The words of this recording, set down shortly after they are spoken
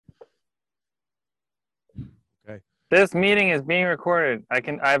This meeting is being recorded. I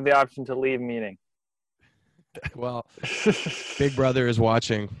have the option to leave meeting. Well, Big Brother is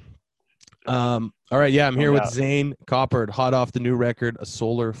watching. All right, yeah, I'm here with Zane Coppard, hot off the new record, A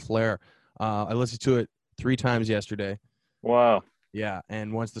Solar Flair. I listened to it 3 times yesterday. Wow. Yeah,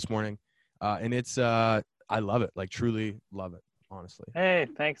 and once this morning. And it's I love it, like truly love it, honestly. Hey,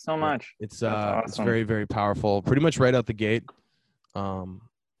 thanks so much. It's awesome. It's very, very powerful. Pretty much right out the gate.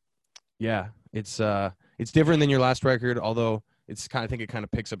 Yeah, it's different than your last record, although I think it kind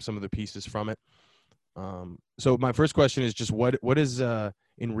of picks up some of the pieces from it. So my first question is just what has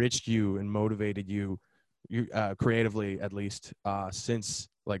enriched you and motivated you creatively, at least, since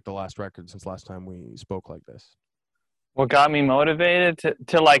like the last record, since last time we spoke like this? What got me motivated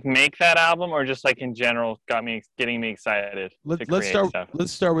to like make that album, or just like in general getting me excited to create stuff?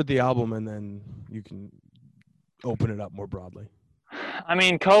 Let's start with the album, and then you can open it up more broadly. I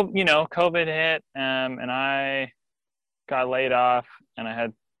mean, COVID hit, and I got laid off, and I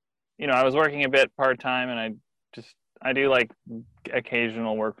had, I was working a bit part-time, and I do like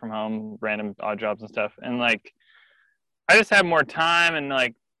occasional work from home, random odd jobs and stuff. And like, I just had more time and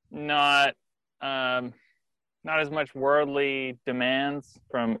like not as much worldly demands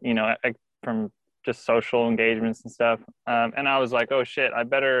from just social engagements and stuff. And I was like, oh shit, I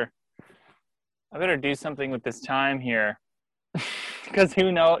better do something with this time here. Because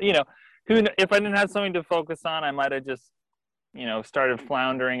if I didn't have something to focus on, I might have just, started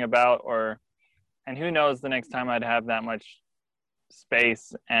floundering about, and who knows the next time I'd have that much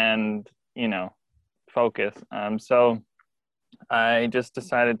space and, focus. So I just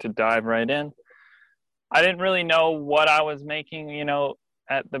decided to dive right in. I didn't really know what I was making,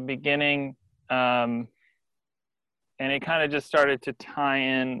 at the beginning. And it kind of just started to tie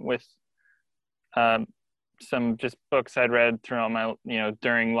in with some just books I'd read throughout my,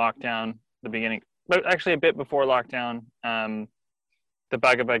 during lockdown, the beginning, but actually a bit before lockdown. The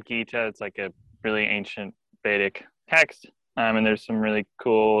Bhagavad Gita, it's like a really ancient Vedic text. And there's some really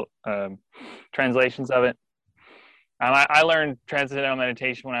cool translations of it. I learned transcendental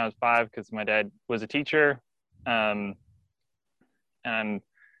meditation when I was 5 because my dad was a teacher. And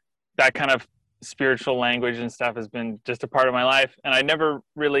that kind of spiritual language and stuff has been just a part of my life. And I never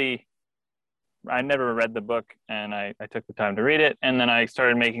read the book, and I took the time to read it. And then I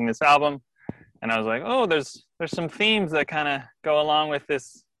started making this album, and I was like, oh, there's some themes that kind of go along with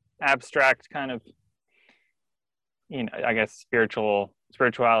this abstract kind of, I guess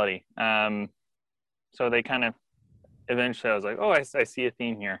spirituality. So they kind of, eventually I was like, oh, I see a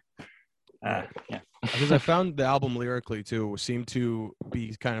theme here. Yeah. Because I found the album lyrically too seemed to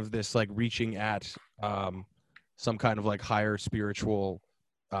be kind of this like reaching at some kind of like higher spiritual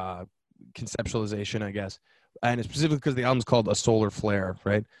conceptualization, I guess. And it's specifically because the album's called A Solar Flare,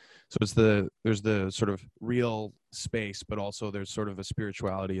 right? So there's the sort of real space, but also there's sort of a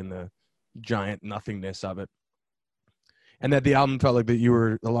spirituality in the giant nothingness of it. And that the album felt like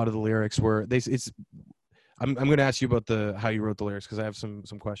that a lot of the lyrics were I'm going to ask you about how you wrote the lyrics, because I have some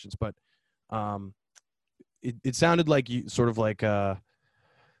questions, but it sounded like you sort of like man,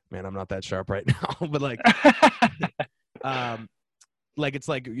 I'm not that sharp right now, but like like it's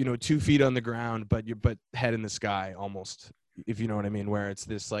like 2 feet on the ground, but head in the sky almost, if you know what I mean, where it's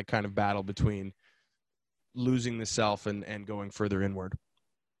this like kind of battle between losing the self and going further inward.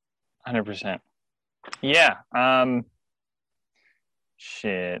 100%. Yeah.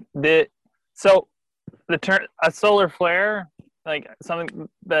 Shit. The term A Solar Flare, like something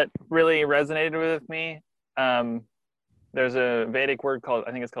that really resonated with me. There's a Vedic word called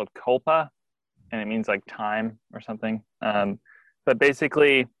kalpa, and it means like time or something. But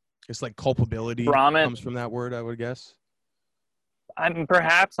basically, it's like culpability. Brahman comes from that word, I would guess. I'm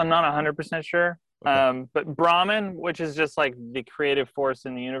not 100% sure. Okay. But Brahman, which is just like the creative force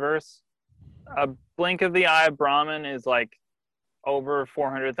in the universe, a blink of the eye of Brahman is like over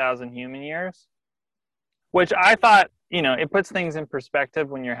 400,000 human years, which I thought, it puts things in perspective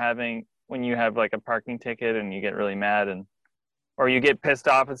when you have like a parking ticket and you get really mad or you get pissed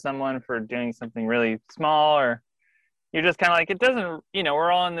off at someone for doing something really small, or you're just kind of like, it doesn't,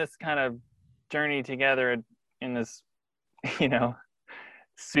 we're all in this kind of journey together in this,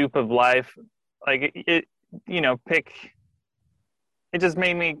 soup of life. Like it just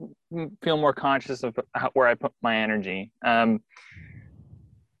made me feel more conscious of where I put my energy. And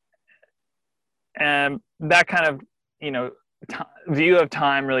that kind of, view of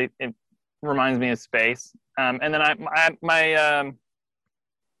time really, it reminds me of space. And then my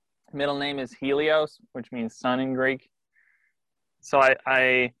middle name is Helios, which means sun in Greek. So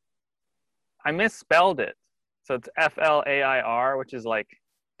I misspelled it. So it's Flair, which is like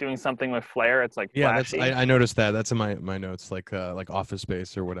doing something with flair. It's like Yeah, that's flashy. I noticed that. That's in my notes, like Office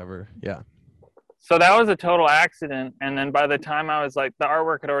Space or whatever. Yeah. So that was a total accident. And then by the time I was like, the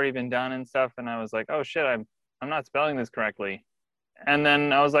artwork had already been done and stuff, and I was like, oh shit, I'm not spelling this correctly. And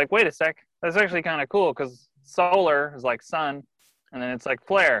then I was like, wait a sec, that's actually kind of cool because solar is like sun, and then it's like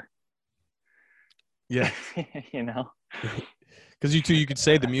flare. Yeah. You know. Because you could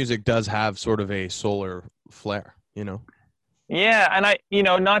say the music does have sort of a solar flair, you know? Yeah,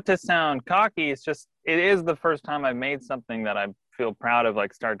 and not to sound cocky, it's just it is the first time I've made something that I feel proud of,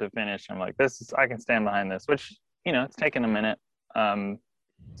 like start to finish. I'm like, I can stand behind this, which it's taken a minute.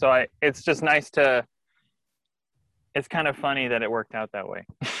 So it's just nice to. It's kind of funny that it worked out that way.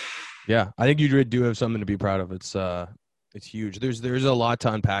 Yeah, I think you do have something to be proud of. It's huge. There's a lot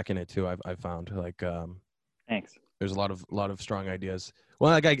to unpack in it too. I've found like Thanks. there's a lot of strong ideas.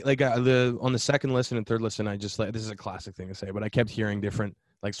 Well, the on the second listen and third listen, I just like this is a classic thing to say, but I kept hearing different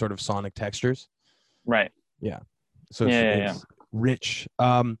like sort of sonic textures. Right. Yeah, so Yeah. it's rich.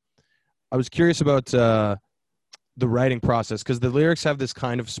 I was curious about the writing process because the lyrics have this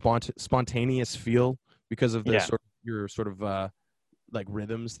kind of spontaneous feel because of the Yeah. sort of your sort of like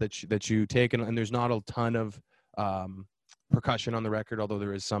rhythms that you take, and there's not a ton of percussion on the record, although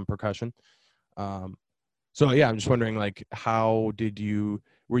there is some percussion. So yeah, I'm just wondering, like, were you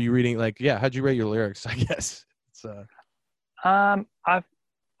reading, like, yeah, how'd you write your lyrics? I guess it's I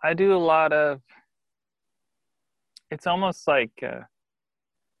do a lot of. It's almost like it's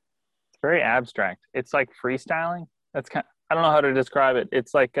very abstract. It's like freestyling. I don't know how to describe it.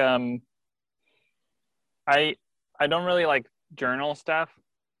 It's like I I don't really like journal stuff.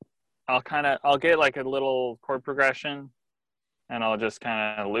 I'll get like a little chord progression and I'll just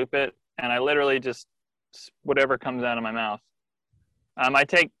kind of loop it, and I literally just whatever comes out of my mouth. I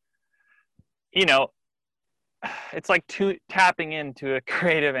take, you know, it's like tapping into a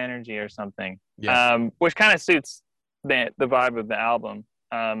creative energy or something, yeah, which kind of suits the vibe of the album.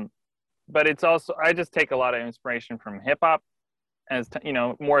 But it's also I just take a lot of inspiration from hip hop.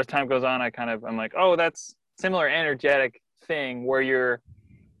 More as time goes on, I'm like, oh, that's similar energetic thing where you're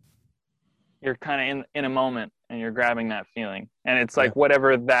kind of in a moment and you're grabbing that feeling, and it's yeah, like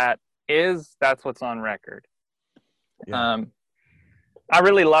whatever that is, that's what's on record. yeah, Um, I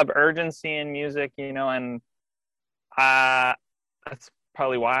really love urgency in music, and that's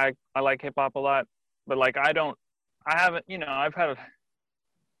probably why I like hip hop a lot. But like, I haven't, I've had,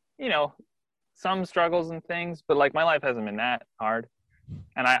 you know, some struggles and things, but like my life hasn't been that hard,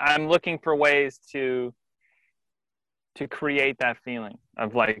 and I'm looking for ways to create that feeling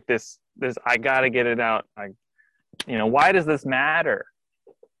of like this I gotta get it out. Why does this matter?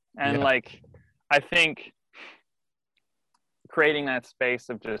 And yeah, like, I think creating that space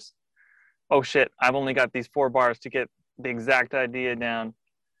of just, oh shit, I've only got these 4 bars to get the exact idea down.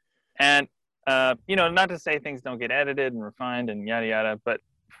 And, not to say things don't get edited and refined and yada, yada, but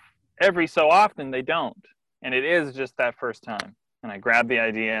every so often they don't. And it is just that first time. And I grab the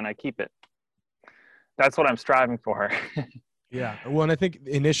idea and I keep it. That's what I'm striving for. yeah. Well, and I think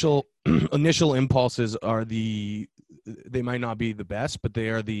initial impulses are they might not be the best, but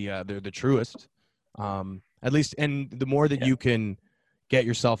they're the truest. At least, and the more that Yeah. you can get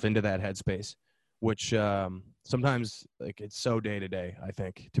yourself into that headspace, which sometimes like it's so day to day, I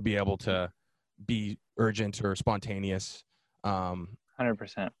think, to be able to be urgent or spontaneous. 100%.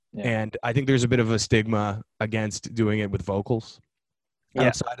 Yeah. And I think there's a bit of a stigma against doing it with vocals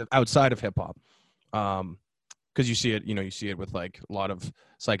Yeah. outside of hip hop. Because you see it with like a lot of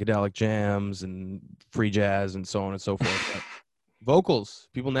psychedelic jams and free jazz and so on and so forth. But vocals,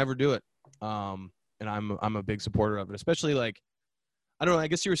 people never do it. And I'm a big supporter of it, especially like, I don't know, I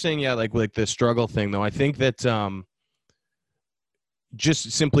guess you were saying, yeah, like the struggle thing though. I think that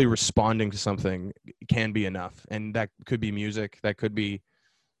just simply responding to something can be enough. And that could be music, that could be,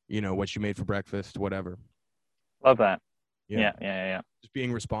 what you made for breakfast, whatever. Love that. Yeah. Yeah. Just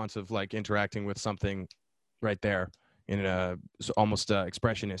being responsive, like interacting with something right there in a almost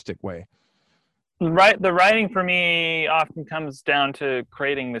expressionistic way. Right. The writing for me often comes down to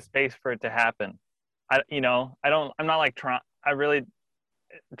creating the space for it to happen. I'm not like I really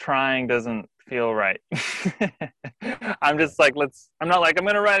trying doesn't feel right. I'm just like, I'm not like, I'm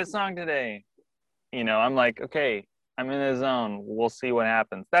going to write a song today. I'm like, okay, I'm in the zone. We'll see what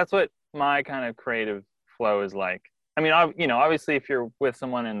happens. That's what my kind of creative flow is like. I mean, obviously if you're with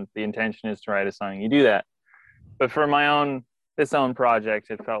someone and the intention is to write a song, you do that. But for this own project,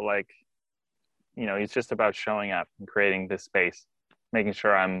 it felt like, it's just about showing up and creating this space, making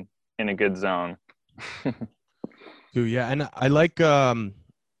sure I'm in a good zone. Too, yeah. And I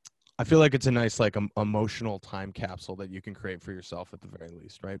I feel like it's a nice like emotional time capsule that you can create for yourself at the very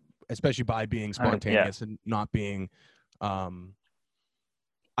least, right? Especially by being Yeah. spontaneous and not being um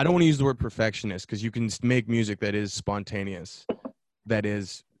I don't want to use the word perfectionist because you can make music that is spontaneous, that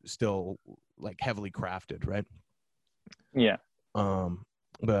is still like heavily crafted, right? Yeah. Um,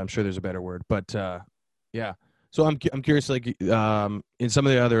 but I'm sure there's a better word. But yeah. So I'm curious, like in some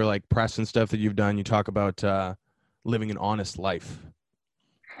of the other like press and stuff that you've done, you talk about living an honest life,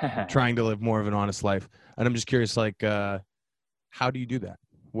 trying to live more of an honest life, and I'm just curious, like how do you do that?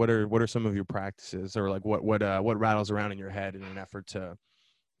 What are some of your practices, or like what rattles around in your head in an effort to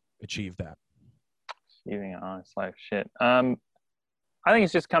achieve that? Living an honest life. Shit. I think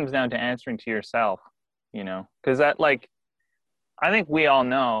it just comes down to answering to yourself, because that, like, I think we all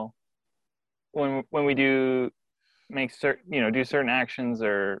know when we do make certain, do certain actions,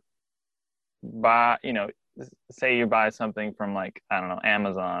 or buy, say you buy something from, like, I don't know,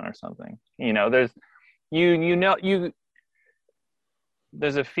 Amazon or something. There's you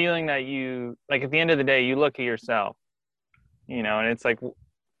there's a feeling that you, like, at the end of the day, you look at yourself, and it's like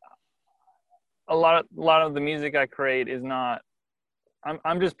a lot of the music I create is not.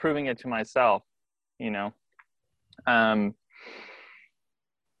 I'm just proving it to myself, you know. Um,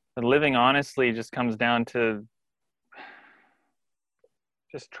 but living honestly just comes down to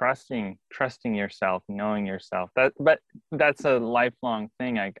just trusting yourself, knowing yourself. But that's a lifelong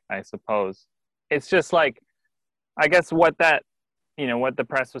thing, I suppose. It's just like, I guess what that, what the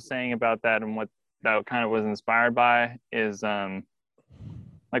press was saying about that, and what that kind of was inspired by, is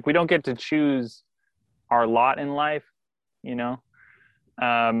like, we don't get to choose our lot in life, you know.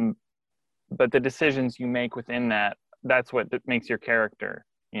 Um, but the decisions you make within that, that's what makes your character,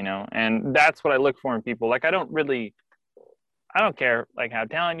 and that's what I look for in people. Like, I don't care, like, how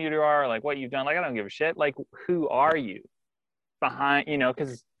talented you are, like what you've done, like, I don't give a shit, like, who are you behind,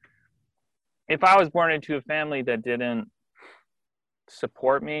 because if I was born into a family that didn't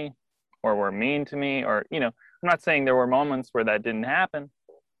support me, or were mean to me, or, I'm not saying there were moments where that didn't happen,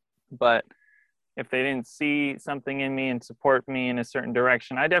 but if they didn't see something in me and support me in a certain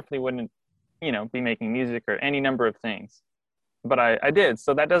direction, I definitely wouldn't, be making music or any number of things. But I did.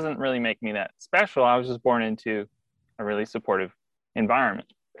 So that doesn't really make me that special. I was just born into a really supportive environment.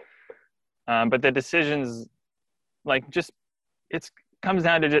 But the decisions, like, just, it's comes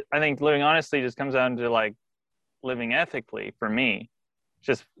down to, I think living honestly just comes down to, like, living ethically for me.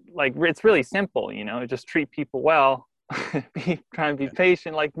 Just, like, it's really simple, just treat people well, try and be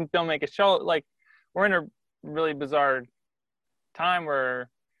patient, like, don't make a show. Like, we're in a really bizarre time where,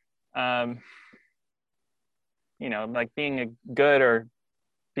 um, like, being a good, or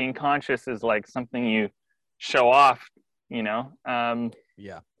being conscious, is like something you show off, Yeah.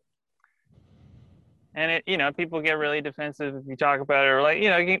 and people get really defensive if you talk about it, or, like,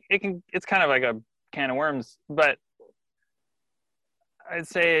 it's kind of like a can of worms. But I'd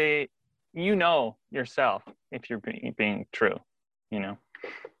say, yourself, if you're being true,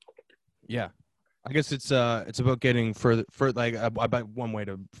 Yeah. I guess it's about getting further like one way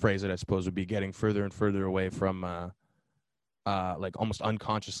to phrase it, I suppose, would be getting further and further away from like almost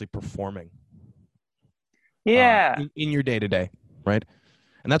unconsciously performing Yeah, in your day to day, right?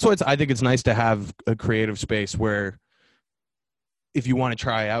 And that's why I think it's nice to have a creative space where, if you want to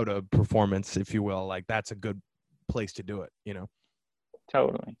try out a performance, if you will, like, that's a good place to do it,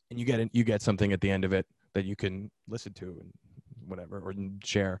 totally. and you get something at the end of it that you can listen to and whatever, or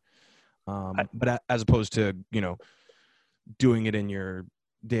share. But as opposed to, doing it in your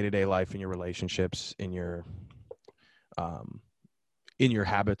day-to-day life, in your relationships, in your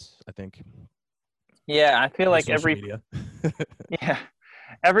habits, I think. Yeah, I feel Your like social media. yeah,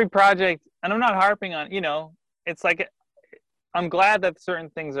 every project, and I'm not harping on, it's like, I'm glad that certain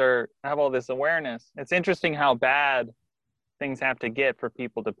things have all this awareness. It's interesting how bad things have to get for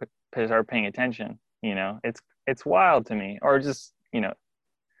people to start paying attention. It's wild to me. Or just,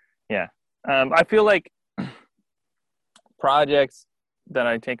 yeah. I feel like projects that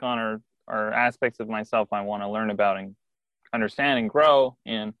I take on are aspects of myself I want to learn about and understand and grow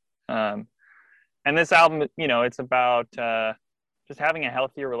in. And this album, it's about just having a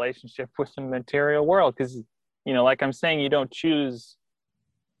healthier relationship with the material world, because, like I'm saying, you don't choose.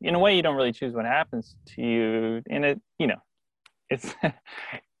 In a way, you don't really choose what happens to you. In it, it's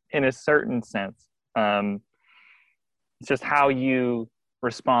in a certain sense. It's just how you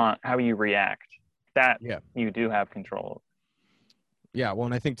respond, how you react, that Yeah. you do have control. Yeah. Well,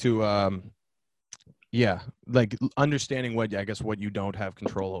 and I think to yeah, like understanding what you don't have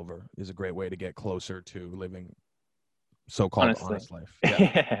control over is a great way to get closer to living so-called Honestly, honest life. Yeah.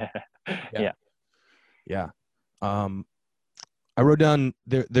 yeah, Yeah. yeah. Yeah. I I wrote down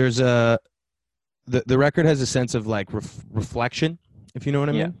there's the record has a sense of like reflection, if you know what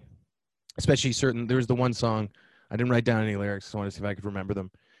I Yeah. mean. Especially there's the one song I didn't write down any lyrics, so I wanted to see if I could remember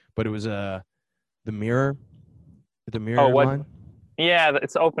them. But it was the mirror, the Oh, mirror what? line. Yeah,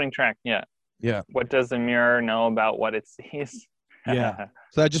 it's the opening track. Yeah. Yeah, What does the mirror know about what it sees? yeah.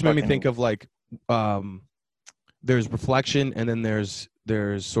 So that just made me think Fucking of like um, there's reflection, and then there's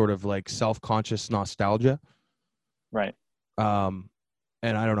sort of like self-conscious nostalgia. right. Um,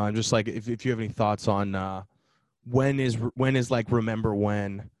 and I don't know. I'm just like if you have any thoughts on when is like remember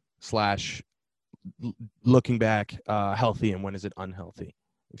when slash looking back healthy, and when is it unhealthy?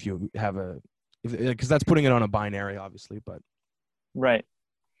 If you have because that's putting it on a binary, obviously, but Right.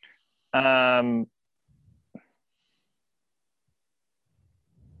 Um,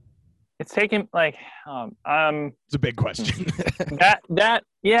 it's taken like it's a big question.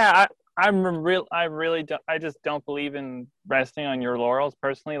 yeah. I really don't. I just don't believe in resting on your laurels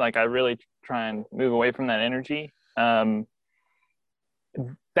personally. Like I really try and move away from that energy. That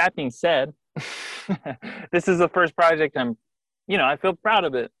being said, this is the first project I feel proud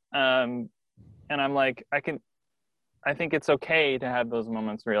of it. And I'm like, I think it's okay to have those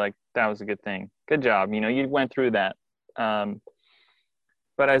moments where you're like, that was a good thing. Good job. You went through that.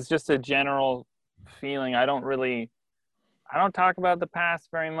 But as just a general feeling, I don't talk about the past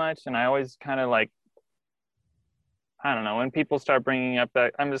very much. And I always kind of like, I don't know, when people start bringing up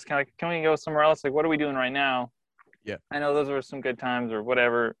that, I'm just kind of like, can we go somewhere else? Like, what are we doing right now? Yeah. I know those were some good times or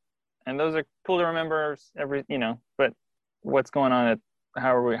whatever. And those are cool to remember but what's going on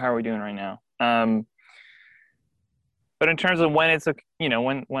how are we doing right now? But in terms of when it's,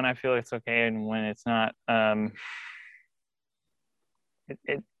 when I feel it's okay and when it's not,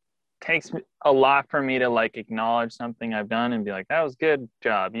 it takes a lot for me to like acknowledge something I've done and be like, that was good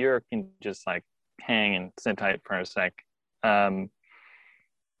job. You can just like hang and sit tight for a sec. And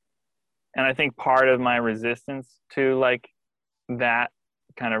I think part of my resistance to like that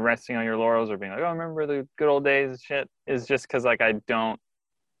kind of resting on your laurels or being like, oh, remember the good old days and shit is just because like I don't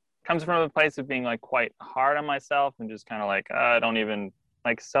comes from a place of being like quite hard on myself and just kind of like I don't even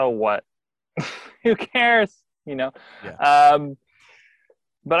like, so what? Who cares? Yeah.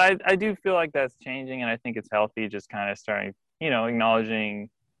 But I do feel like that's changing, and I think it's healthy just kind of starting, acknowledging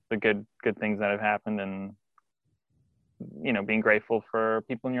the good things that have happened, and being grateful for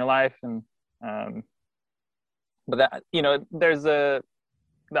people in your life. And but that, there's the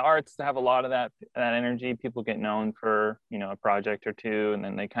arts have a lot of that energy. People get known for a project or two, and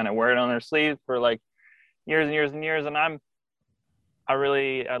then they kind of wear it on their sleeve for like years and years and years. And I'd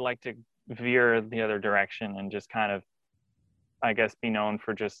like to veer the other direction and just kind of, I guess, be known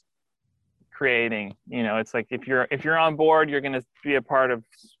for just creating. It's like if you're on board, you're going to be a part of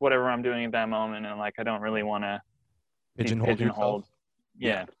whatever I'm doing at that moment, and like I don't really want to be Pigeonhole yourself. pigeonholed.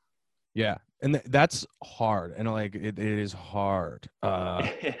 Yeah. Yeah. And that's hard, and like it is hard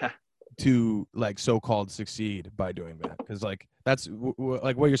Yeah. to like so-called succeed by doing that, because like that's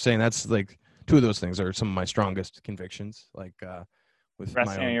like what you're saying, that's like two of those things are some of my strongest convictions, like with my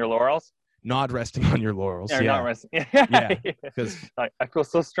Resting on own your laurels. not resting on your laurels. Or not Yeah. resting. Yeah, because I feel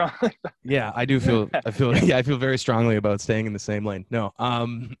so strongly. yeah, yeah, I feel very strongly about staying in the same lane. No,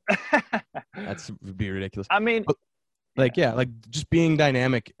 that's would be ridiculous. I mean, But, like yeah, like just being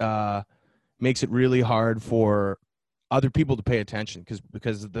dynamic makes it really hard for other people to pay attention,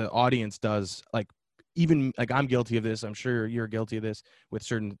 because the audience does, like, even like I'm guilty of this, I'm sure you're guilty of this with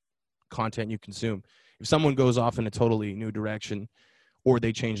certain content you consume. If someone goes off in a totally new direction, or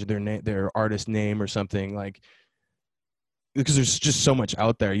they change their artist name or something, like, because there's just so much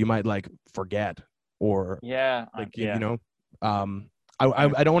out there, you might like forget, or yeah, like yeah.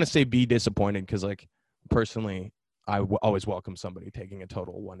 I don't want to say be disappointed, because like personally always welcome somebody taking a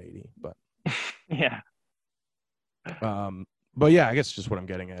total 180, but Yeah. but yeah, I guess just what I'm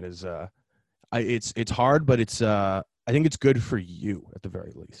getting at is it's hard, but it's I think it's good for you at the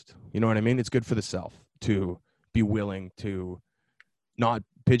very least. You know what I mean? It's good for the self to be willing to not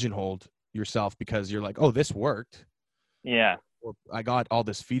pigeonhole yourself, because you're like, oh, this worked. Yeah. Or I got all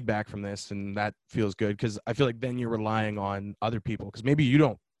this feedback from this, and that feels good, because I feel like then you're relying on other people, because maybe you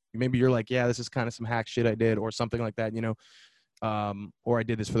don't. Maybe you're like, yeah, this is kind of some hack shit I did, or something like that, or I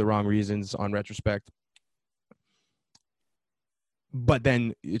did this for the wrong reasons on retrospect. But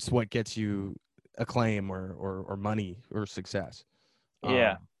then it's what gets you acclaim or money or success.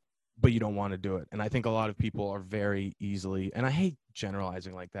 Yeah. But you don't want to do it. And I think a lot of people are very easily, and I hate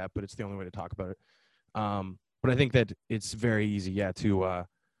generalizing like that, but it's the only way to talk about it. But I think that it's very easy, yeah, to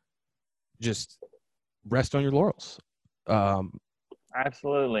just rest on your laurels.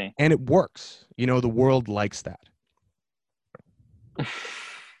 Absolutely. And it works. The world likes that.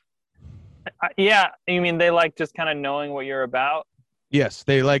 Yeah, you mean they like just kind of knowing what you're about Yes,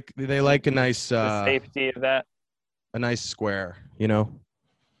 they like and the safety of that. a nice square, you know.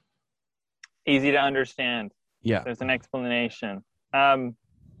 Easy to understand. Yeah. There's an explanation. Um,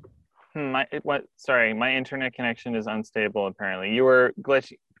 what? Sorry, my internet connection is unstable. Apparently, you were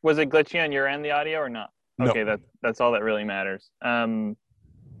glitchy. Was it glitchy on your end, the audio, or not? No. Okay, that's all that really matters. It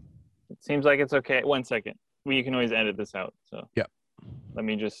seems like it's okay. One second. Well, you can always edit this out. So Yeah. let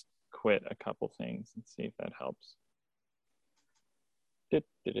me just quit a couple things and see if that helps.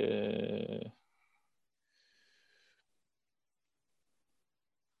 Da-da-da.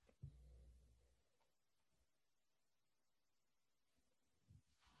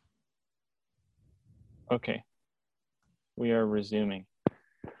 Okay, we are resuming.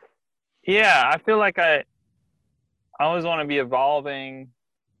 Yeah, I feel like I always want to be evolving,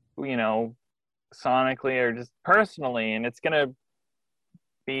 you know, sonically or just personally, and it's gonna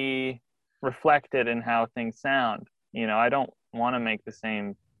be reflected in how things sound. I don't want to make the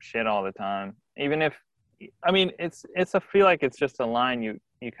same shit all the time. Even if, I mean, it's a feel like it's just a line you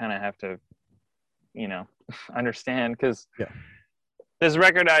kind of have to, you know, understand because Yeah. this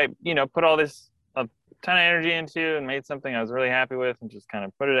record I put all this a ton of energy into and made something I was really happy with and just kind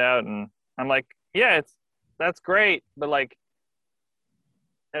of put it out and I'm like, yeah, that's great, but like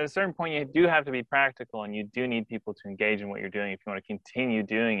at a certain point you do have to be practical and you do need people to engage in what you're doing if you want to continue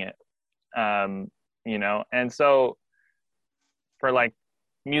doing it. And so for like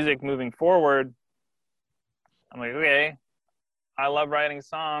music moving forward, I'm like, okay, I love writing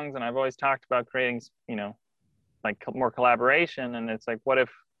songs and I've always talked about creating, like more collaboration. And it's like, what if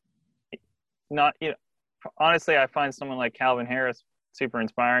not, honestly, I find someone like Calvin Harris super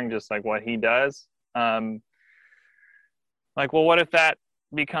inspiring, just like what he does. Like, well, what if that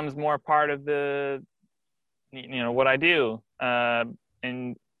becomes more part of the, what I do? And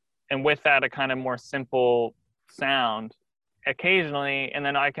with that, a kind of more simple sound occasionally, and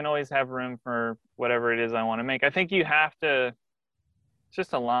then I can always have room for whatever it is I want to make. I think you have to, it's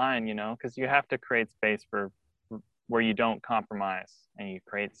just a line, because you have to create space for where you don't compromise and you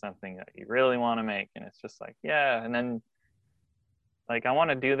create something that you really want to make. And it's just like, yeah. And then like, I want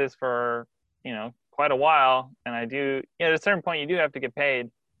to do this for, quite a while. And I do, at a certain point, you do have to get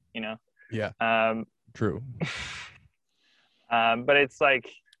paid, you know? Yeah. True. But it's like,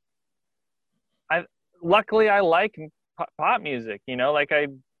 luckily I like pop music, like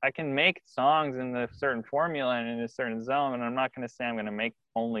I can make songs in a certain formula and in a certain zone, and I'm not going to say I'm going to make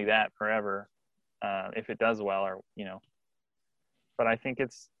only that forever if it does well, or but I think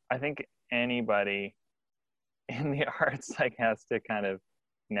anybody in the arts like has to kind of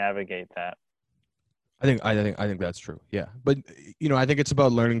navigate that. I think that's true. Yeah. But I think it's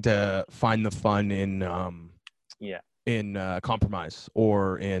about learning to find the fun Yeah. in compromise,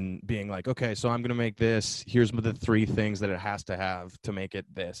 or in being like, okay, so I'm gonna make this. Here's the three things that it has to have to make it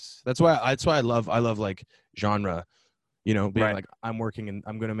this. That's why I love like genre. Being Right. like, I'm working and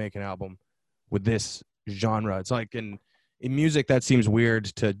I'm gonna make an album with this genre. It's like in music that seems weird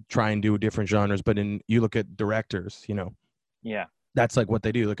to try and do different genres, but you look at directors, Yeah. that's like what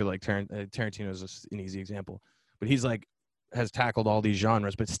they do. Look at like Tarantino is an easy example, but he's like has tackled all these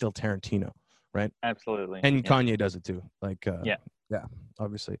genres, but still Tarantino, right? Absolutely. And Yeah. Kanye does it too. Like, Yeah. yeah,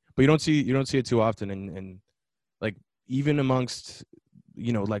 obviously, but you don't see it too often, and like even amongst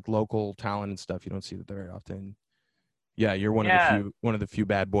like local talent and stuff, you don't see that very often. Yeah, you're Yeah. one of the few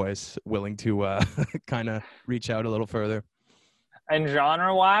bad boys willing to kind of reach out a little further. And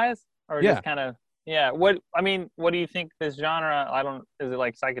genre wise, or Yeah, just kind of, yeah. What do you think this genre? Is it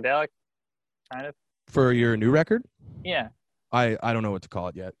like psychedelic kind of? for your new record, Yeah. I don't know what to call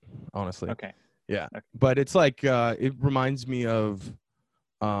it yet, honestly. Okay. Yeah, Okay. but it's like it reminds me of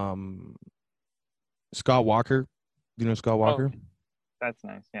um Scott Walker. You know Scott Oh, Walker? that's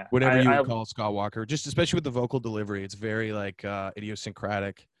nice. Yeah. Whatever you would call Scott Walker, just especially with the vocal delivery, it's very like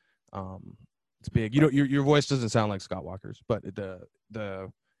idiosyncratic. Um, it's big. Your voice doesn't sound like Scott Walker's, but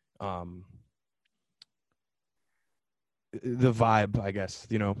um the vibe, I guess.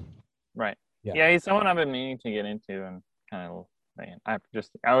 Right. Yeah. Yeah, he's someone I've been meaning to get into and kind of saying. I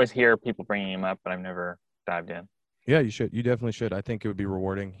always hear people bringing him up, but I've never dived in. Yeah, you should. You definitely should. I think it would be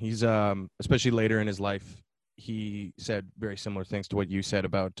rewarding. He's especially later in his life, he said very similar things to what you said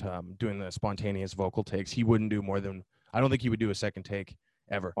about doing the spontaneous vocal takes. He wouldn't do more than, I don't think he would do a second take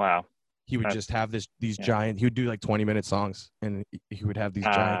ever. Wow. He would That's, just have these yeah. giant, he would do like 20-minute songs, and he would have these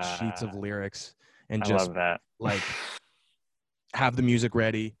giant sheets of lyrics and I just love that. like have the music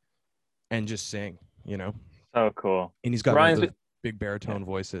ready and just sing, So cool. and he's got one of Reminds those me, big baritone yeah,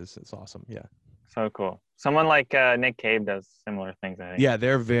 voices. It's awesome. Yeah. so cool. Someone like Nick Cave does similar things, I think. Yeah,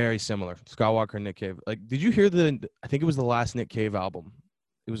 they're very similar. Scott Walker and Nick Cave. Like, did you hear I think it was the last Nick Cave album.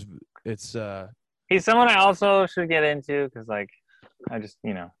 It's He's someone I also should get into because, like, I just,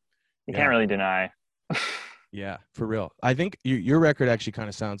 you can't yeah, really deny. yeah, for real. I think your record actually kind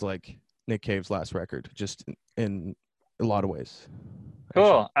of sounds like Nick Cave's last record, just in a lot of ways. Actually.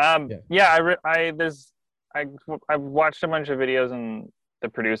 Cool. Yeah. Yeah, I've watched a bunch of videos and the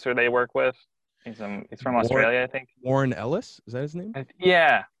producer they work with. He's from Warren Australia, I think. Warren Ellis, is that his name?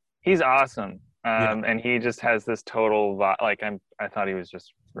 Yeah, he's awesome. Yeah. And he just has this total like I thought he was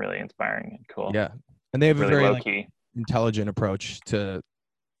just really inspiring and cool. Yeah. And they have a Really very low like key. intelligent approach to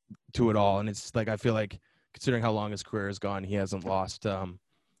it all. And it's like I feel like considering how long his career has gone, he hasn't lost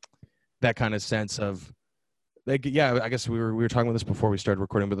that kind of sense of like yeah, I guess we were talking about this before we started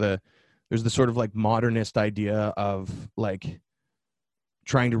recording, but there's the sort of like modernist idea of like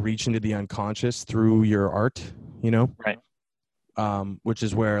trying to reach into the unconscious through your art, Right. Which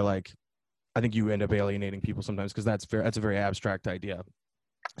is where like I think you end up alienating people sometimes because that's a very abstract idea,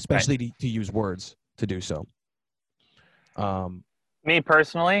 especially to use words to do so. Me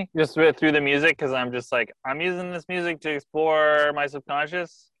personally, just through the music, because I'm just like I'm using this music to explore my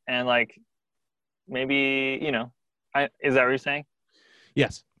subconscious and like maybe is that what you're saying?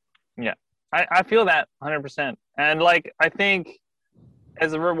 Yes. Yeah, I feel that 100%, and like I think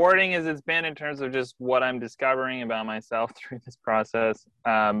as rewarding as it's been in terms of just what I'm discovering about myself through this process,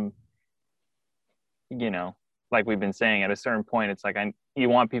 like we've been saying, at a certain point, it's like you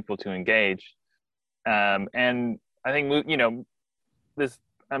want people to engage, and I think this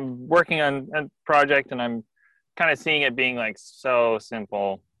I'm working on a project, and I'm kind of seeing it being like so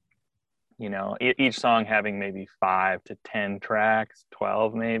simple. Each song having maybe 5 to 10 tracks,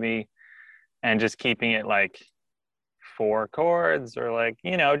 12 maybe, and just keeping it like 4 chords or like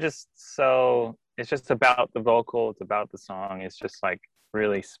just so it's just about the vocal, it's about the song, it's just like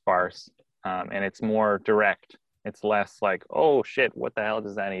really sparse, and it's more direct, it's less like oh shit what the hell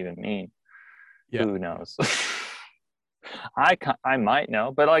does that even mean. Yeah. Who knows? I might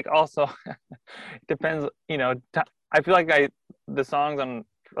know, but like also it depends, I feel like the songs on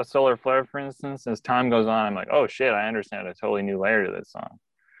a Solar Flare, for instance, as time goes on, I'm like, oh shit, I understand a totally new layer to this song.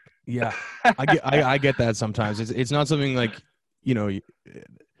 Yeah, I get that sometimes. It's not something like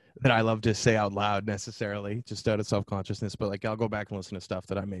that I love to say out loud necessarily, just out of self-consciousness. But like I'll go back and listen to stuff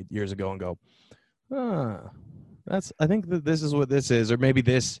that I made years ago and go, I think that this is what this is, or maybe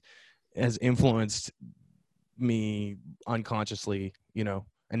this has influenced me unconsciously, and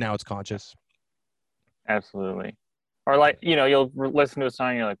now it's conscious. Absolutely. Or like you'll listen to a song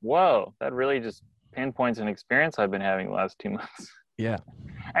and you're like, whoa, that really just pinpoints an experience I've been having the last 2 months. Yeah.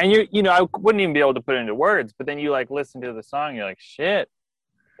 And I wouldn't even be able to put it into words, but then you like listen to the song and you're like, shit,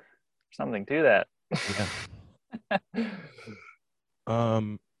 there's something to that. Yeah.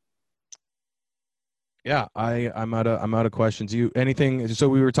 Yeah, I'm out of questions. Anything? So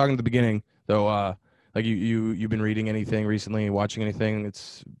we were talking at the beginning though, like you've been reading anything recently, watching anything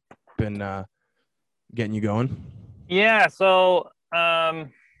that's been getting you going? Yeah, so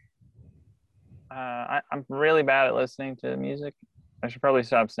I'm really bad at listening to music. I should probably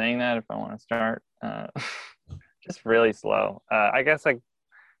stop saying that if I want to start. Just really slow. I guess like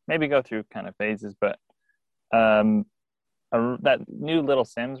maybe go through kind of phases, but that new Little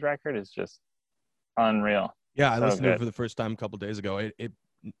Sims record is just unreal. Yeah, I So listened to it good. for the first time a couple days ago. It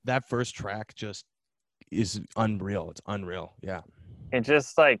that first track just is unreal. It's unreal. Yeah. It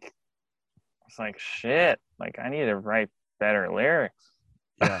just like it's like shit. Like I need to write better lyrics.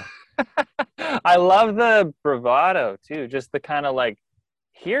 Yeah. I love the bravado too. Just the kind of like,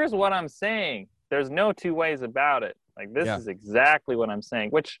 here's what I'm saying. There's no two ways about it. Like this Yeah. is exactly what I'm saying.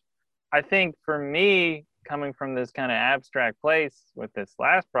 Which I think for me, coming from this kind of abstract place with this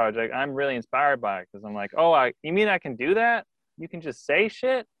last project, I'm really inspired by it because I'm like, oh, you mean I can do that? You can just say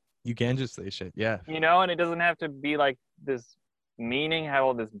shit. You can just say shit. Yeah. And it doesn't have to be like this meaning, have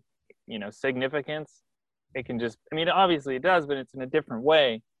all this, significance. It can just, obviously it does, but it's in a different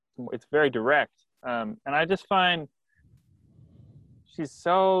way. It's very direct. And I just find she's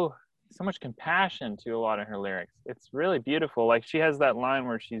so much compassion to a lot of her lyrics. It's really beautiful. Like she has that line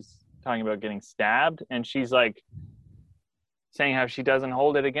where she's talking about getting stabbed and she's like saying how she doesn't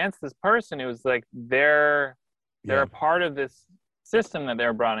hold it against this person. It was like they're a part of this system that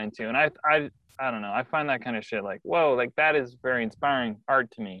they're brought into. And I don't know. I find that kind of shit like, whoa, like that is very inspiring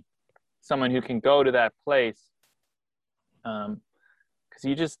art to me. Someone who can go to that place. Because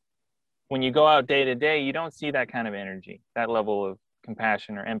you just, when you go out day to day, you don't see that kind of energy, that level of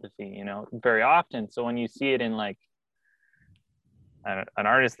compassion or empathy, very often. So when you see it in like an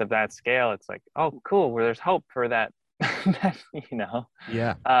artist of that scale, it's like, oh, cool, where there's hope for that. you know.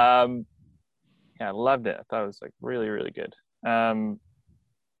 Yeah. Um, yeah, I loved it. I thought it was like really, really good.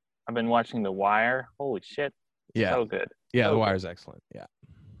 I've been watching The Wire. Holy shit, Yeah. so good, Yeah. The so Wire good. is excellent. Yeah.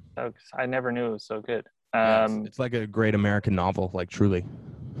 So I never knew it was so good. Yeah. It's like a great American novel, like truly.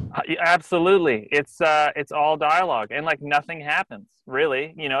 Yeah, absolutely. It's all dialogue and like nothing happens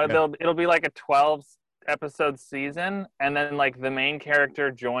really. You know, Yeah. it'll be like a 12 episode season, and then like the main character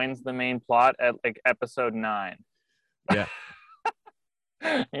joins the main plot at like episode 9. Yeah.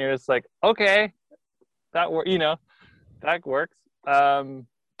 And you're just like, okay, you know, that works. I've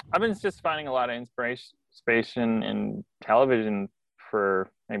been just finding a lot of inspiration in television for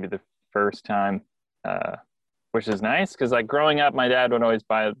maybe the first time, which is nice because like growing up, my dad would always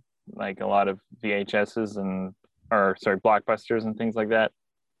buy like a lot of VHSs or sorry, blockbusters and things like that,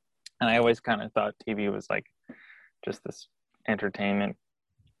 and I always kind of thought TV was like just this entertainment,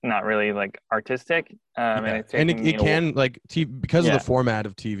 not really like artistic. And Yeah. it's And taking me it can like because of yeah, the format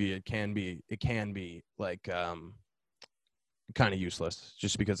of TV, it can be like kind of useless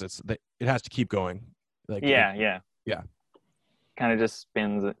just because it has to keep going. Like yeah, yeah. kind of just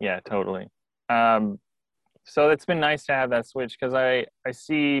spins. Yeah, totally. Um, so it's been nice to have that switch because I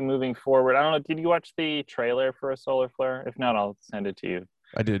see moving forward. I don't know. Did you watch the trailer for a Solar Flare? If not, I'll send it to you.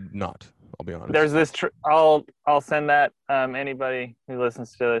 I did not. I'll be honest. There's this. I'll send that. Anybody who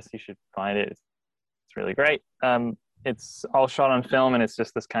listens to this, you should find it. It's really great. It's all shot on film, and it's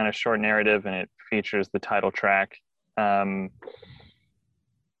just this kind of short narrative, and it features the title track. And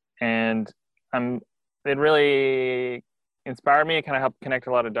it really inspired me. It kind of helped connect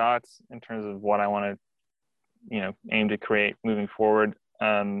a lot of dots in terms of what I want to, aim to create moving forward.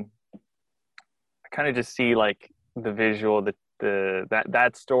 I kind of just see like the visual,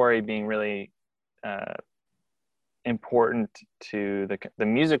 that story being really important to the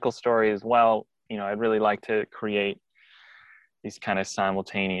musical story as well. I'd really like to create these kind of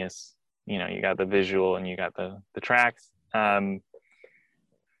simultaneous. You got the visual and you got the tracks.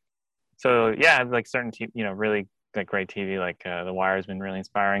 So yeah, like certain really like great TV, like The Wire has been really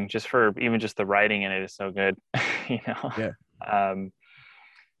inspiring. Just for even just the writing in it is so good, you know. Yeah.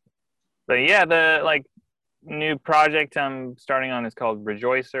 But yeah, the like new project I'm starting on is called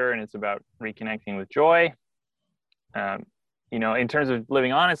Rejoicer, and it's about reconnecting with joy. In terms of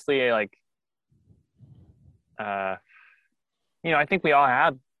living honestly, like, I think we all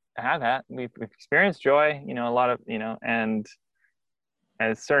have that. We've experienced joy, a lot of, and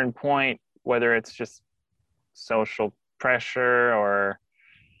at a certain point, whether it's just social pressure or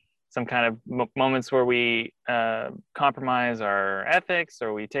some kind of moments where we compromise our ethics,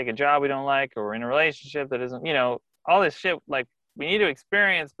 or we take a job we don't like, or we're in a relationship that isn't, all this shit, like we need to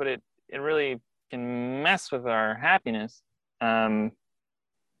experience, but it really can mess with our happiness.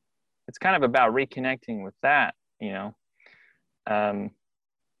 It's kind of about reconnecting with that, so I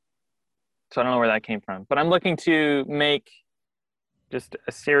don't know where that came from, but I'm looking to make just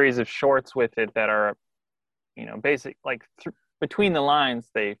a series of shorts with it that are, basic, like between the lines,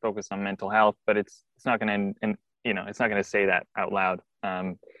 they focus on mental health, but it's not going to, and it's not going to say that out loud.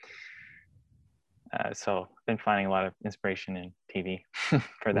 So I've been finding a lot of inspiration in TV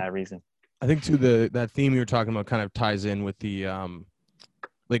for that reason. I think too that theme you were talking about kind of ties in with the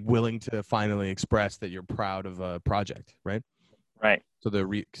like willing to finally express that you're proud of a project, right? Right. So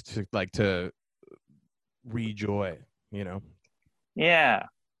to rejoy, Yeah.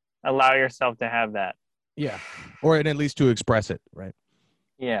 Allow yourself to have that. Yeah, or at least to express it, right?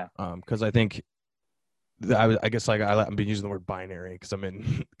 Yeah. Because I think I guess like I've been using the word binary because I'm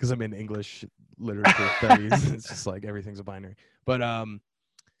in English literature studies. It's just like everything's a binary, but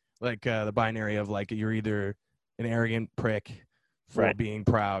like the binary of like you're either an arrogant prick for right. being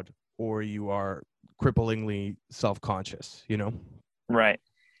proud, or you are cripplingly self-conscious, Right.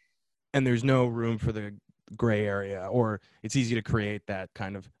 And there's no room for the gray area, or it's easy to create that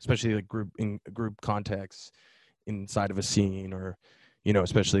kind of, especially like group contexts inside of a scene, or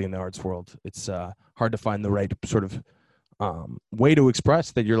especially in the arts world, it's hard to find the right sort of way to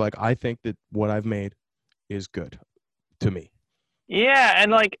express that you're like, I think that what I've made is good to me. Yeah,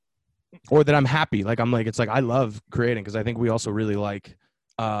 and like, or that I'm happy, like I'm like, it's like I love creating, because I think we also really like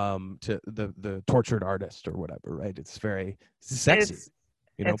to the tortured artist or whatever, right? It's very sexy.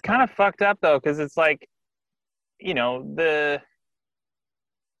 It's kind of fucked up though, because it's like, I don't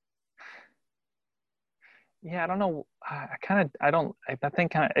know. That thing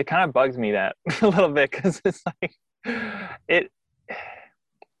it kind of bugs me that a little bit, because it's like,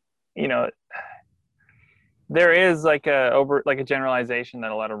 there is like a generalization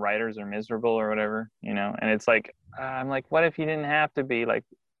that a lot of writers are miserable or whatever, and it's like, I'm like, what if you didn't have to be like,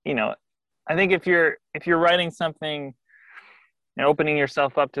 you know, I think if you're writing something and opening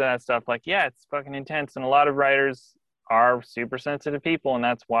yourself up to that stuff, like, yeah, it's fucking intense. And a lot of writers are super sensitive people, and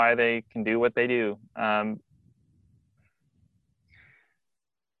that's why they can do what they do.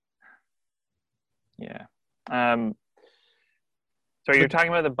 Yeah. Um, so you're But talking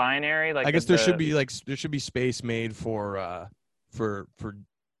about the binary, I like guess there should the be like there should be space made for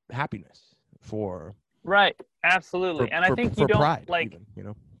happiness, right, absolutely. And I think you for don't pride, like. even, you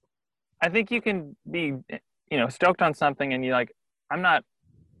know. I think you can be, stoked on something, and you like. I'm not.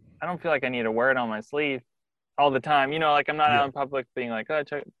 I don't feel like I need to wear it on my sleeve all the time. Like I'm not Yeah, out in public being like, oh,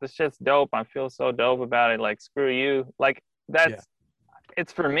 check, this shit's dope. I feel so dope about it. Like, screw you. Like yeah,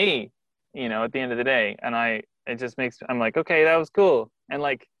 it's for me, at the end of the day. And it just I'm like, okay, that was cool. And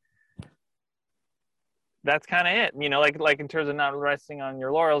like, that's kind of it, like in terms of not resting on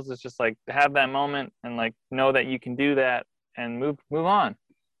your laurels, it's just like have that moment and like know that you can do that and move on.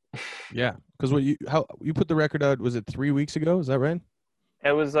 yeah. Because how you put the record out? Was it 3 weeks ago? Is that right?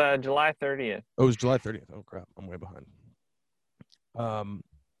 It was July 30th. Oh, it was July 30th. Oh crap, I'm way behind. Um,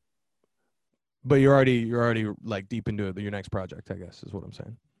 but you're already like deep into your next project, I guess, is what I'm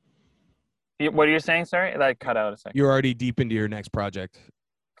saying. What are you saying? Sorry, that cut out a second. You're already deep into your next project,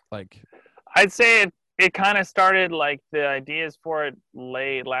 like. I'd say it kind of started like the ideas for it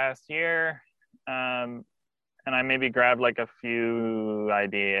late last year. And I maybe grabbed like a few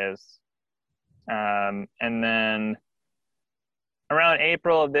ideas. And then around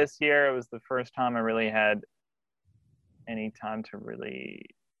April of this year, it was the first time I really had any time to really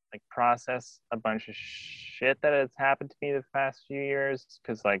like process a bunch of shit that has happened to me the past few years.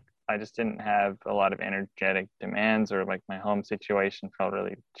 Cause like I just didn't have a lot of energetic demands, or like my home situation felt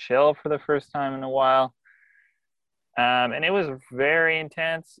really chill for the first time in a while. And it was very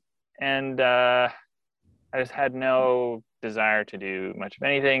intense. And I just had no desire to do much of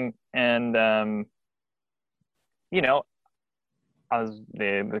anything. And, you know,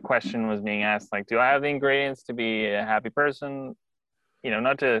 the question was being asked, like, do I have the ingredients to be a happy person?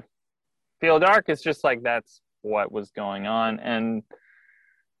 Not to feel dark. It's just like, that's what was going on. And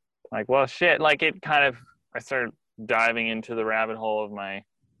like, well, shit, like I started diving into the rabbit hole of my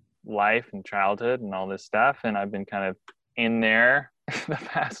life and childhood and all this stuff. And I've been kind of in there the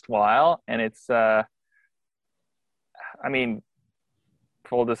past while. And it's, I mean,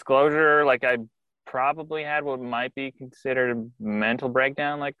 full disclosure, like I probably had what might be considered a mental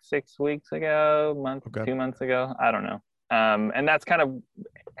breakdown like 6 weeks ago, Okay. 2 months ago. I don't know. And that's kind of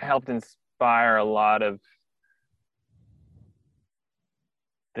helped inspire a lot of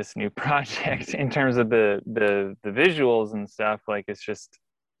this new project in terms of the visuals and stuff. Like it's just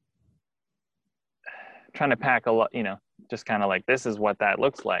trying to pack a lot, just kind of like, this is what that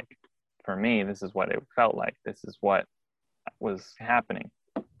looks like for me. This is what it felt like. This is what was happening.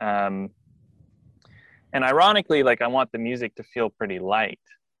 And ironically, like I want the music to feel pretty light,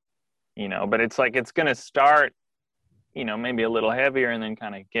 but it's like it's gonna start, maybe a little heavier and then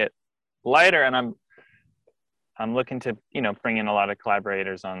kind of get lighter. And I'm looking to, bring in a lot of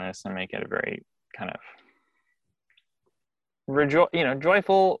collaborators on this and make it a very kind of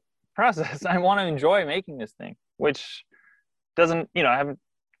joyful process. I want to enjoy making this thing, which doesn't, I haven't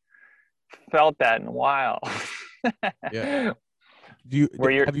felt that in a while. Yeah.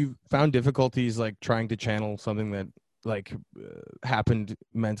 Have you found difficulties like trying to channel something that like happened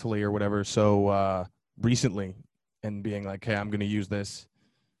mentally or whatever so recently, and being like, hey, I'm going to use this?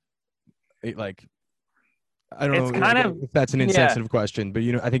 Like, I don't It's know kind of, if that's an yeah, insensitive question, but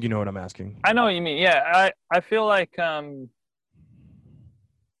I think you know what I'm asking. I know what you mean. Yeah, I feel like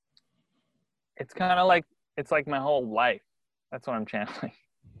it's kind of like it's like my whole life. That's what I'm channeling.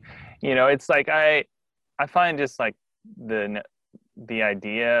 It's like I find just like the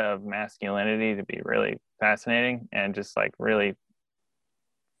idea of masculinity to be really fascinating, and just like really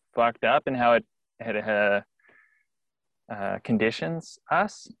fucked up, and how it conditions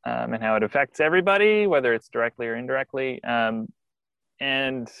us, and how it affects everybody, whether it's directly or indirectly. And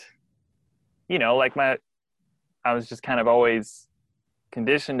like I was just kind of always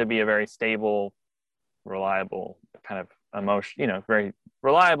conditioned to be a very stable, reliable kind of emotion, very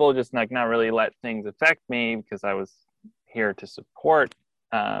reliable, just like not really let things affect me, because I was here to support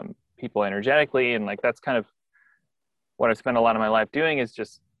people energetically. And like that's kind of what I spent a lot of my life doing, is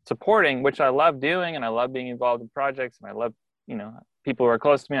just supporting, which I love doing, and I love being involved in projects, and I love people who are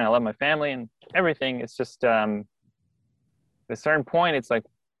close to me, and I love my family and everything. It's just at a certain point, it's like,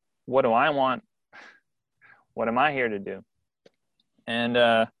 what do I want? What am I here to do? And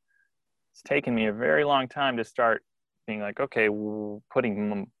it's taken me a very long time to start being like, okay,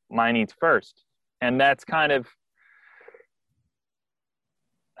 putting my needs first. And that's kind of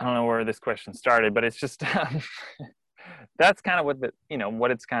I don't know where this question started, but it's just that's kind of what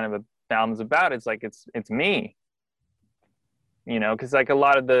what it's kind of album's about. It's like it's me, because like a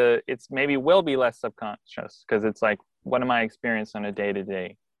lot of it's maybe will be less subconscious because it's like what am I experiencing on a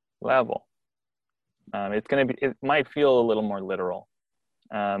day-to-day level. It might feel a little more literal,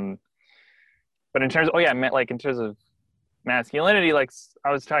 but in terms like in terms of masculinity, like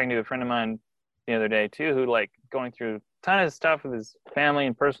I was talking to a friend of mine the other day too, who like going through a ton of stuff with his family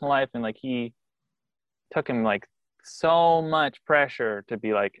and personal life, and like he took him like so much pressure to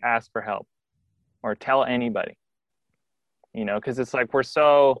be like ask for help or tell anybody, because it's like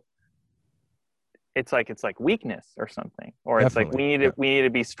it's like weakness or something, or it's like Definitely. we need to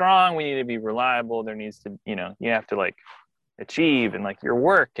be strong, we need to be reliable, there needs to, you have to like achieve and like your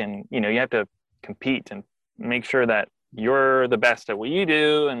work, and you have to compete and make sure that you're the best at what you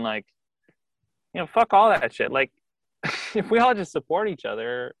do, and like fuck all that shit. Like if we all just support each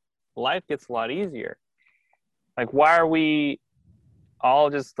other, life gets a lot easier. Like why are we all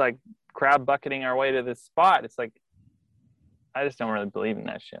just like crab bucketing our way to this spot? It's like I just don't really believe in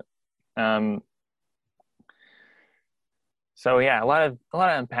that shit. So yeah, a lot of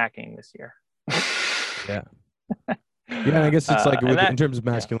unpacking this year. Yeah. Yeah, and I guess it's like in terms of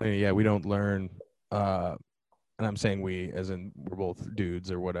yeah. masculinity, yeah, we don't learn and I'm saying we as in we're both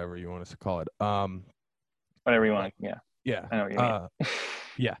dudes or whatever you want us to call it. Whatever you want. Yeah. Yeah. I know what you mean.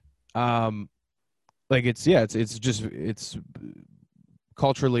 Yeah. Like it's just it's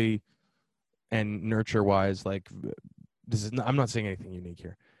culturally and nurture wise, like I'm not saying anything unique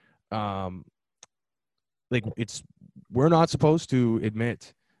here. Like we're not supposed to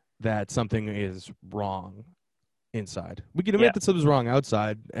admit that something is wrong inside. We can admit that something's wrong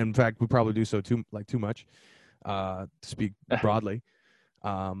outside, and in fact we probably do so too much, to speak broadly.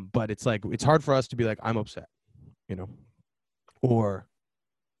 But it's like it's hard for us to be like I'm upset, or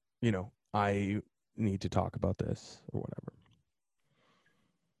I need to talk about this or whatever.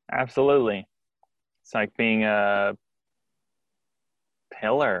 Absolutely. It's like being a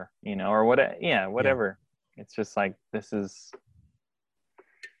pillar, or whatever. Yeah, whatever. Yeah. It's just like this is.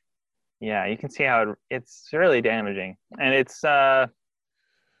 Yeah, you can see how it's really damaging, and it's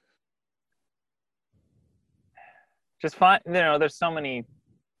just find. There's so many.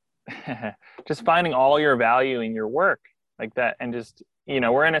 Just finding all your value in your work like that, and just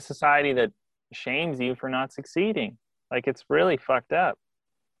we're in a society that shames you for not succeeding. Like it's really fucked up.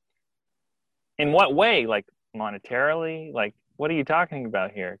 In what way? Like monetarily? Like what are you talking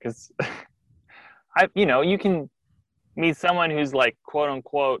about here? Because you can meet someone who's like quote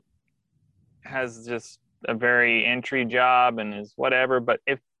unquote has just a very entry job and is whatever, but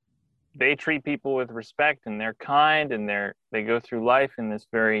if they treat people with respect and they're kind and they go through life in this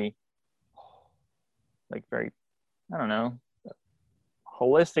very I don't know,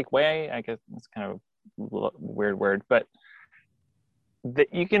 holistic way, I guess that's kind of a weird word, but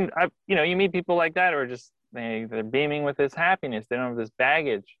that you can you meet people like that, or just they're beaming with this happiness, they don't have this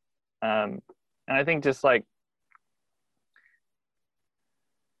baggage, and I think just like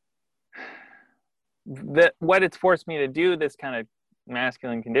that, what it's forced me to do, this kind of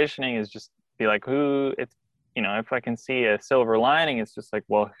masculine conditioning, is just be like, who it's if I can see a silver lining, it's just like,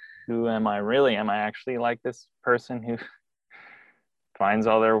 well, who am I really? Am I actually like this person who finds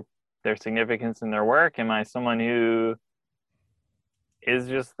all their significance in their work? Am I someone who is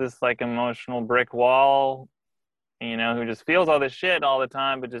just this like emotional brick wall, who just feels all this shit all the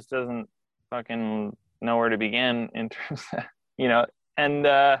time, but just doesn't fucking know where to begin in terms of, and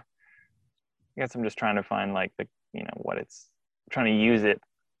I guess I'm just trying to find like the, what it's trying to use it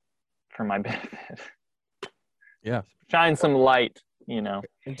for my benefit. Yeah. Shine some light,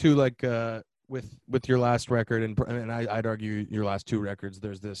 Into like, with your last record, and I'd argue your last two records,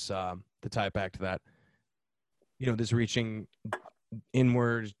 there's this, to tie it back to that, this reaching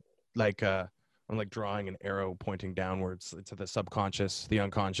inward, like, I'm like drawing an arrow pointing downwards to the subconscious, the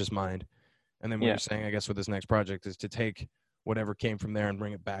unconscious mind. And then what you're saying, I guess, with this next project is to take whatever came from there and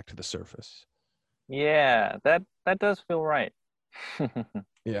bring it back to the surface. Yeah, that does feel right.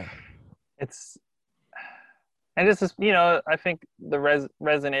 Yeah. It's, and just this, I think the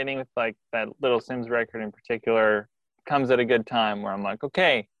resonating with like that Little Sims record in particular comes at a good time where I'm like,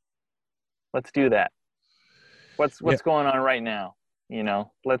 okay, let's do that. What's going on right now?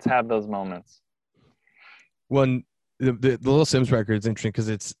 Let's have those moments. One, the Little Sims record is interesting because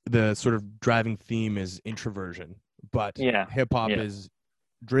it's the sort of driving theme is introversion, but hip hop is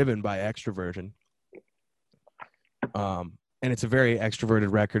driven by extroversion. And it's a very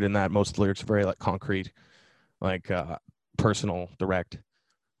extroverted record in that most lyrics are very like concrete, like personal, direct.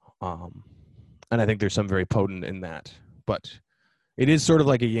 And I think there's some very potent in that. But it is sort of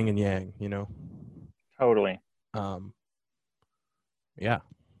like a yin and yang, you know? Totally. Yeah.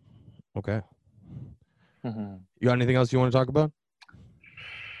 Okay. Mm-hmm. You got anything else you want to talk about?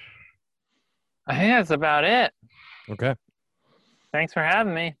 I think that's about it. Okay. Thanks for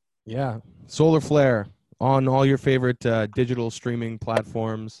having me. Yeah. Solar Flair on all your favorite digital streaming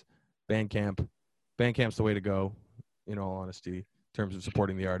platforms. Bandcamp. Bandcamp's the way to go, in all honesty, in terms of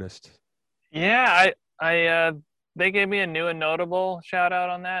supporting the artist. Yeah, they gave me a new and notable shout out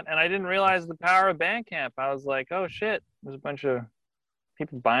on that, and I didn't realize the power of Bandcamp. I was like, oh shit, there's a bunch of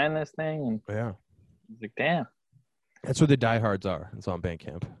people buying this thing, and Yeah. I was like, damn. That's where the diehards are. It's on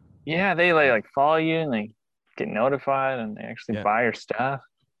Bandcamp. Yeah, they like follow you and they get notified and they actually Yeah. buy your stuff.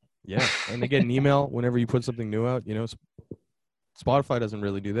 Yeah. And they get an email whenever you put something new out. You know, Spotify doesn't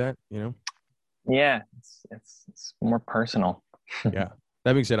really do that, you know? Yeah, it's more personal. Yeah.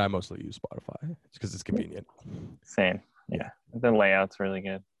 That being said, I mostly use Spotify. It's because it's convenient. Same. Yeah. The layout's really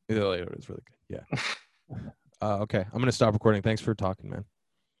good. The layout is really good. Yeah. Okay. I'm going to stop recording. Thanks for talking, man.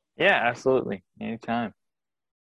 Yeah, absolutely. Anytime.